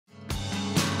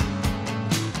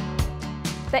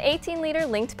The 18-liter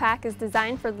linked pack is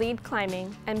designed for lead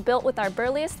climbing and built with our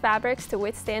burliest fabrics to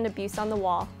withstand abuse on the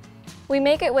wall. We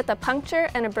make it with a puncture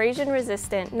and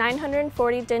abrasion-resistant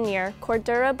 940 denier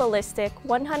Cordura ballistic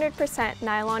 100%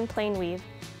 nylon plain weave,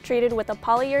 treated with a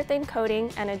polyurethane coating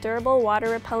and a durable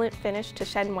water-repellent finish to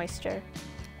shed moisture.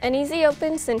 An easy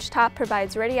open cinch top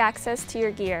provides ready access to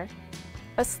your gear.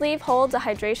 A sleeve holds a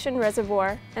hydration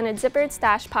reservoir, and a zippered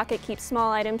stash pocket keeps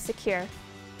small items secure.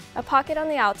 A pocket on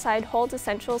the outside holds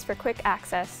essentials for quick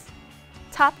access.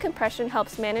 Top compression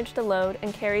helps manage the load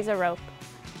and carries a rope.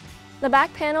 The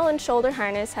back panel and shoulder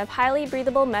harness have highly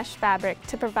breathable mesh fabric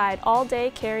to provide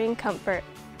all-day carrying comfort.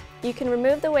 You can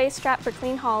remove the waist strap for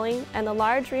clean hauling, and the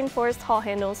large reinforced haul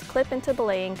handles clip into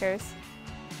belay anchors.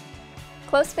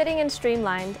 Close-fitting and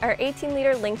streamlined, our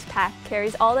 18-liter linked pack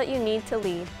carries all that you need to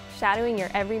lead, shadowing your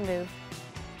every move.